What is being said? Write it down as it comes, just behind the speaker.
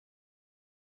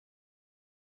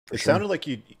for It sure. sounded like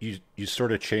you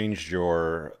sort of changed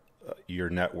your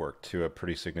network to a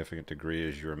pretty significant degree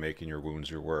as you were making your wounds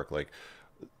your work. Like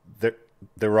there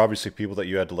there were obviously people that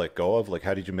you had to let go of. Like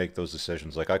how did you make those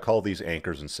decisions? Like I call these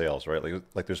anchors in sales, right?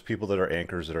 Like there's people that are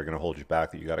anchors that are going to hold you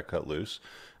back that you got to cut loose,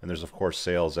 and there's of course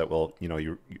sales that will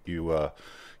you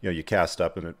cast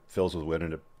up and it fills with wind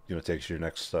and it takes you to your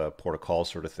next port of call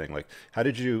sort of thing. Like how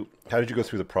did you go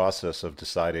through the process of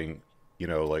deciding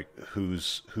like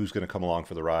who's going to come along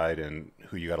for the ride and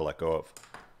who you got to let go of?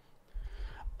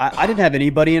 I didn't have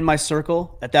anybody in my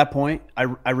circle at that point.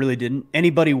 I really didn't.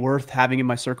 Anybody worth having in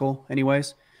my circle,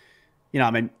 anyways.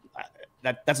 I mean,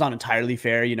 that's not entirely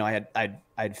fair. I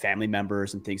had family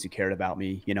members and things who cared about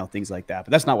me, things like that.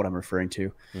 But that's not what I'm referring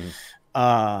to. Hmm.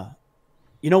 Uh,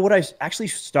 what I actually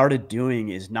started doing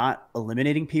is not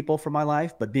eliminating people from my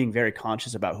life, but being very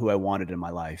conscious about who I wanted in my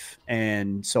life.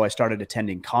 And so I started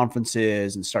attending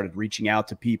conferences and started reaching out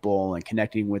to people and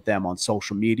connecting with them on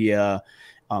social media,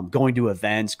 going to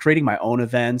events, creating my own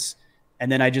events.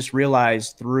 And then I just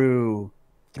realized through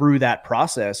that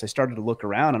process, I started to look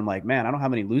around and I'm like, man, I don't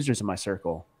have any losers in my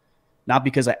circle. Not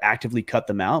because I actively cut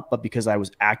them out, but because I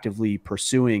was actively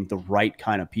pursuing the right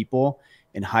kind of people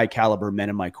and high caliber men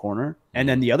in my corner. And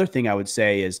then Hmm. the other thing I would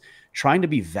say is trying to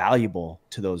be valuable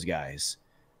to those guys.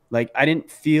 Like I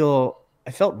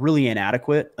felt really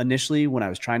inadequate initially when I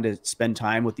was trying to spend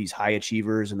time with these high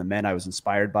achievers and the men I was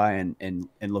inspired by and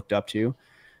looked up to.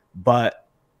 But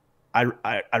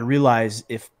I realize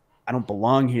if I don't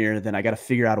belong here, then I got to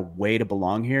figure out a way to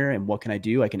belong here. And what can I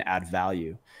do? I can add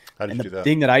value. How did And you the do that?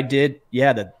 thing that I did,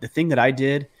 yeah, the thing that I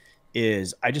did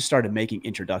is I just started making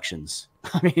introductions.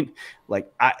 I mean, like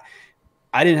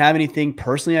I didn't have anything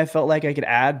personally I felt like I could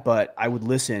add, but I would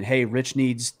listen. Hey, Rich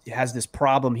has this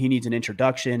problem. He needs an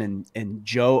introduction, and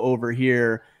Joe over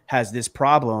here has this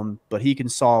problem, but he can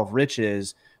solve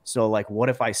Rich's. So like, what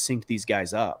if I sync these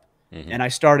guys up? Hmm. And I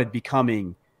started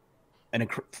becoming an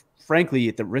frankly,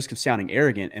 at the risk of sounding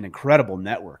arrogant, an incredible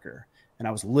networker. And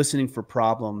I was listening for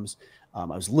problems. I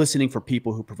was listening for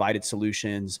people who provided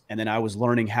solutions. And then I was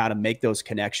learning how to make those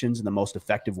connections in the most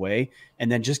effective way and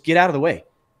then just get out of the way.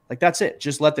 Like that's it.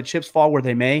 Just let the chips fall where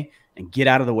they may and get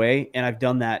out of the way. And I've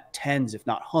done that tens, if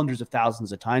not hundreds of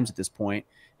thousands of times at this point.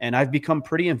 And I've become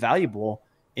pretty invaluable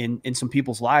in some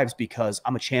people's lives because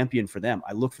I'm a champion for them.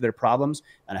 I look for their problems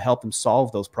and I help them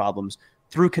solve those problems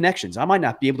through connections. I might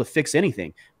not be able to fix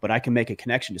anything, but I can make a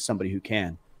connection to somebody who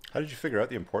can. How did you figure out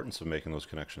the importance of making those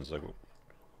connections? Like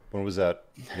when was that,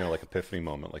 like epiphany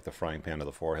moment, like the frying pan to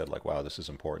the forehead, like, wow, this is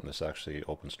important. This actually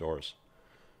opens doors.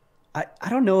 I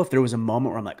don't know if there was a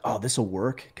moment where I'm like, oh, this will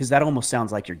work, because that almost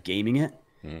sounds like you're gaming it.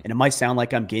 Hmm. And it might sound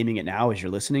like I'm gaming it now as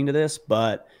you're listening to this,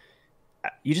 but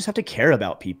you just have to care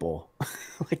about people.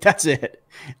 Like that's it.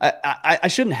 I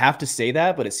shouldn't have to say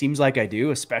that, but it seems like I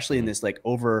do, especially in Hmm. this like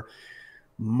over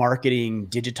marketing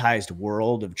digitized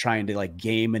world of trying to like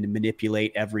game and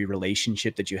manipulate every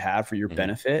relationship that you have for your Hmm.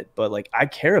 benefit. But like I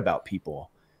care about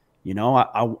people.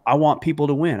 I want people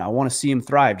to win. I want to see them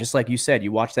thrive. Just like you said,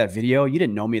 you watched that video. You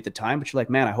didn't know me at the time, but you're like,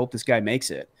 man, I hope this guy makes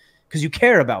it, because you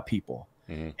care about people.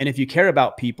 Hmm. And if you care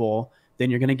about people, then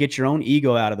you're going to get your own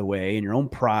ego out of the way and your own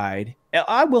pride.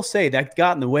 I will say that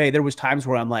got in the way. There was times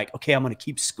where I'm like, okay, I'm going to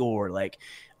keep score. Like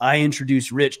I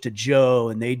introduced Rich to Joe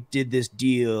and they did this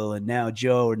deal and now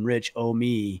Joe and Rich owe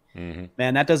me. Hmm.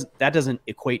 Man, that doesn't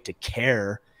equate to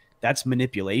care. That's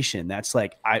manipulation. That's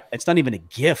like it's not even a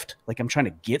gift. Like I'm trying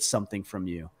to get something from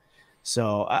you.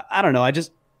 So I don't know.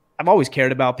 I've always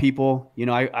cared about people.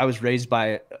 I was raised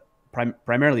by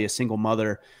primarily a single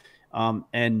mother,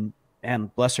 and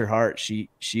bless her heart,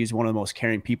 she's one of the most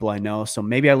caring people I know. So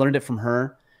maybe I learned it from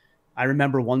her. I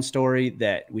remember one story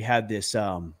that we had this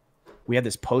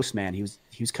postman. He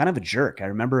was kind of a jerk. I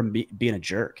remember him being a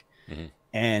jerk. Hmm.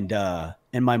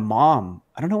 And my mom,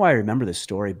 I don't know why I remember this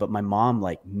story, but my mom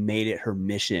like made it her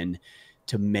mission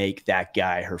to make that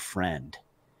guy her friend.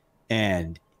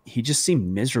 And he just seemed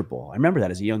miserable. I remember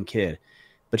that as a young kid.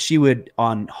 But she would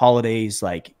on holidays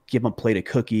like give him a plate of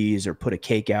cookies or put a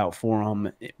cake out for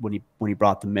him when he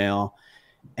brought the mail.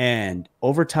 And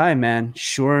over time, man,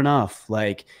 sure enough,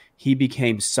 like he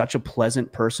became such a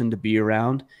pleasant person to be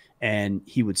around, and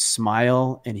he would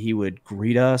smile and he would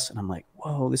greet us. And I'm like,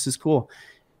 whoa, this is cool.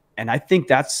 And I think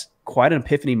that's quite an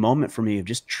epiphany moment for me of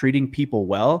just treating people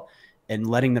well and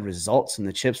letting the results and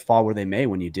the chips fall where they may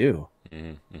when you do.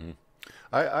 Hmm. Hmm.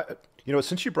 I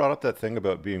since you brought up that thing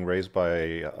about being raised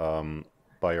by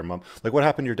your mom, like what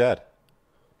happened to your dad?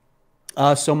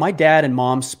 So my dad and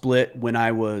mom split when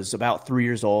I was about 3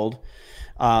 years old.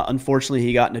 Unfortunately,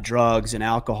 he got into drugs and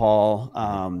alcohol,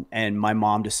 Hmm. and my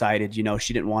mom decided,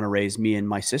 she didn't want to raise me and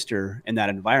my sister in that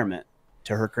environment.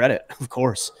 to her credit, of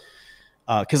course.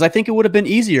 Because I think it would have been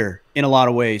easier in a lot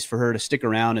of ways for her to stick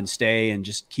around and stay and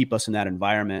just keep us in that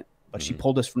environment. But she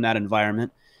pulled us from that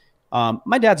environment.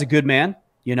 My dad's a good man.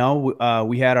 You know,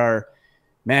 we had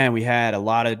a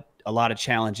lot of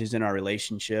challenges in our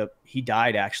relationship. He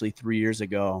died actually 3 years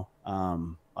ago,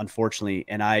 unfortunately.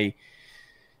 And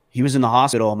he was in the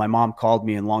hospital. My mom called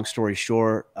me, and long story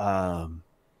short,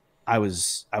 I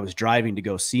was driving to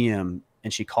go see him,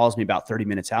 and she calls me about 30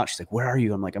 minutes out. She's like, "Where are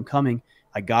you?" I'm like, "I'm coming."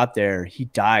 I got there. He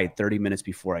died 30 minutes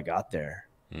before I got there.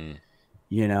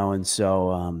 You know, and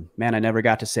so, man, I never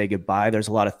got to say goodbye. There's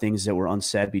a lot of things that were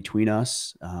unsaid between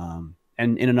us. And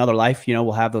in another life, you know,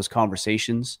 we'll have those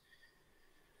conversations.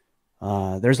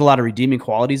 There's a lot of redeeming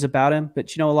qualities about him,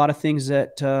 but, you know, a lot of things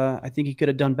that I think he could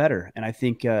have done better. And I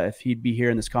think if he'd be here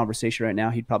in this conversation right now,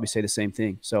 he'd probably say the same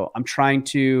thing. So I'm trying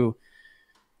to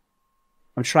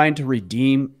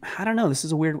redeem. I don't know. This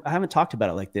is I haven't talked about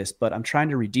it like this, but I'm trying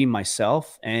to redeem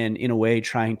myself, and in a way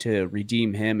trying to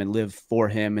redeem him and live for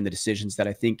him and the decisions that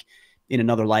I think in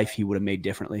another life he would have made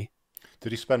differently.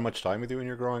 Did he spend much time with you when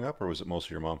you were growing up, or was it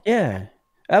mostly your mom? Yeah,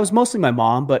 that was mostly my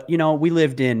mom, but you know, we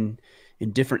lived in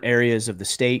different areas of the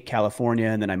state, California,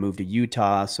 and then I moved to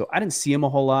Utah. So I didn't see him a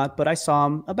whole lot, but I saw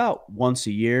him about once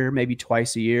a year, maybe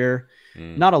twice a year.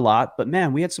 Not a lot, but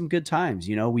man, we had some good times.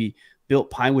 You know, we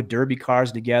built Pinewood Derby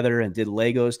cars together and did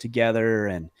Legos together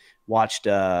and watched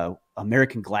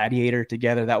American Gladiator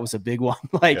together. That was a big one.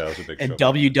 Like, Yeah, that was a big and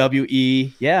show.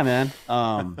 WWE. Yeah, man.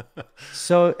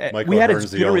 So Michael we had Hearn's a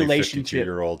the good only relationship.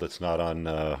 52-year-old that's not on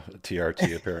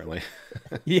TRT apparently.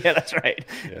 Yeah, that's right.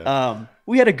 Yeah.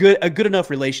 We had a good enough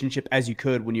relationship as you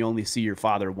could when you only see your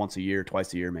father once a year,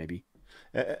 twice a year, maybe.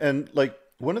 And like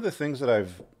one of the things that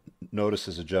I've noticed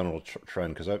as a general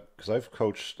trend, because I've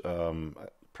coached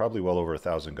probably well over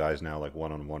 1,000 guys now, like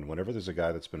one-on-one. Whenever there's a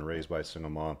guy that's been raised by a single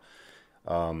mom,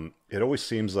 it always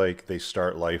seems like they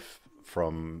start life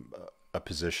from a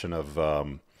position of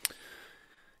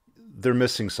they're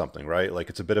missing something, right? Like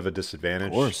it's a bit of a disadvantage.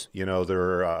 Of course. You know,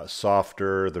 they're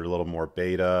softer, they're a little more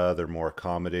beta, they're more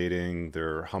accommodating,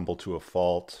 they're humble to a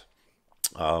fault.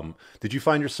 Did you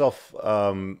find yourself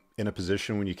in a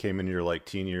position when you came into your like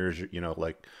teen years, you know,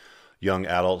 like young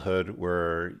adulthood,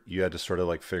 where you had to sort of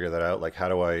like figure that out? Like, how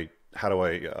do I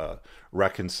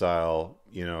reconcile,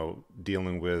 you know,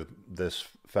 dealing with this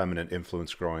feminine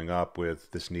influence growing up with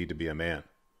this need to be a man?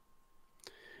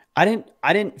 I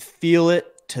didn't feel it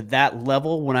to that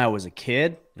level when I was a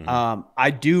kid. I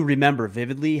do remember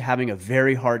vividly having a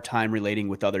very hard time relating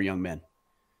with other young men,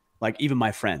 like even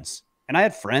my friends. And I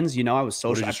had friends, you know, I was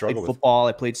What did social. you I played struggle with? football.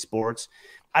 I played sports.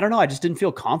 I don't know. I just didn't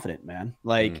feel confident, man.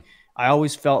 Like I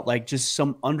always felt like just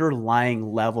some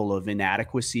underlying level of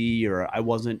inadequacy, or I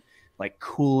wasn't like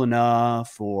cool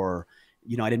enough, or,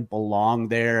 you know, I didn't belong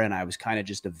there. And I was kind of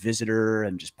just a visitor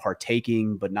and just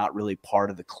partaking, but not really part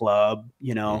of the club,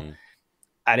 you know.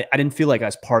 I didn't feel like I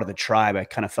was part of the tribe. I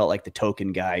kind of felt like the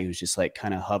token guy who's just like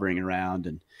kind of hovering around,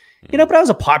 and, you know, but I was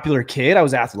a popular kid. I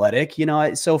was athletic, you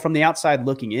know, so from the outside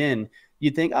looking in,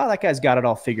 you'd think, oh, that guy's got it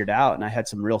all figured out. And I had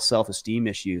some real self-esteem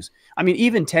issues. I mean,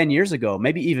 even 10 years ago,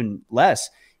 maybe even less,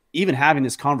 even having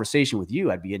this conversation with you,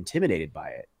 I'd be intimidated by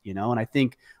it, you know? And I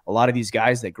think a lot of these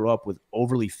guys that grow up with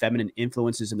overly feminine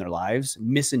influences in their lives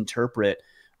misinterpret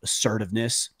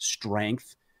assertiveness,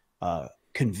 strength,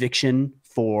 conviction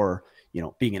for, you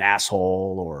know, being an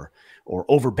asshole or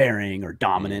overbearing or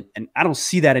dominant. And I don't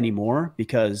see that anymore,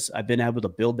 because I've been able to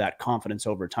build that confidence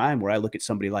over time, where I look at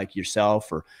somebody like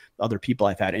yourself or other people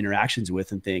I've had interactions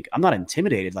with and think, I'm not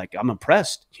intimidated. Like, I'm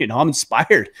impressed, you know, I'm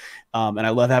inspired. And I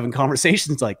love having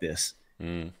conversations like this.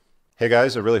 Hey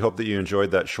guys, I really hope that you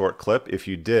enjoyed that short clip. If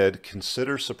you did,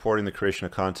 consider supporting the creation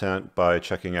of content by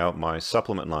checking out my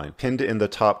supplement line. Pinned in the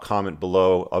top comment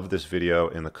below of this video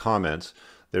in the comments,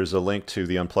 there's a link to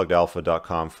the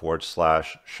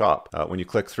unpluggedalpha.com/shop. When you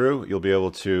click through, you'll be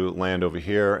able to land over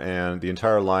here, and the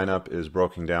entire lineup is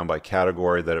broken down by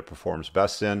category that it performs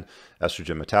best in: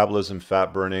 estrogen metabolism,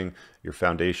 fat burning, your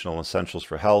foundational essentials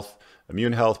for health,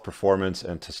 immune health, performance,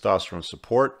 and testosterone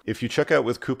support. If you check out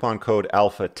with coupon code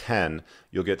ALPHA10,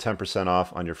 you'll get 10%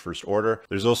 off on your first order.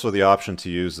 There's also the option to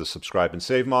use the subscribe and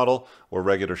save model, where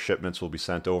regular shipments will be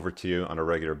sent over to you on a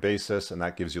regular basis, and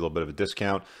that gives you a little bit of a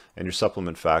discount, and your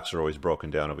supplement facts are always broken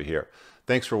down over here.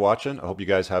 Thanks for watching. I hope you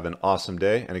guys have an awesome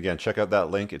day. And again, check out that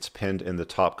link. It's pinned in the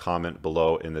top comment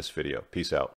below in this video.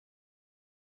 Peace out.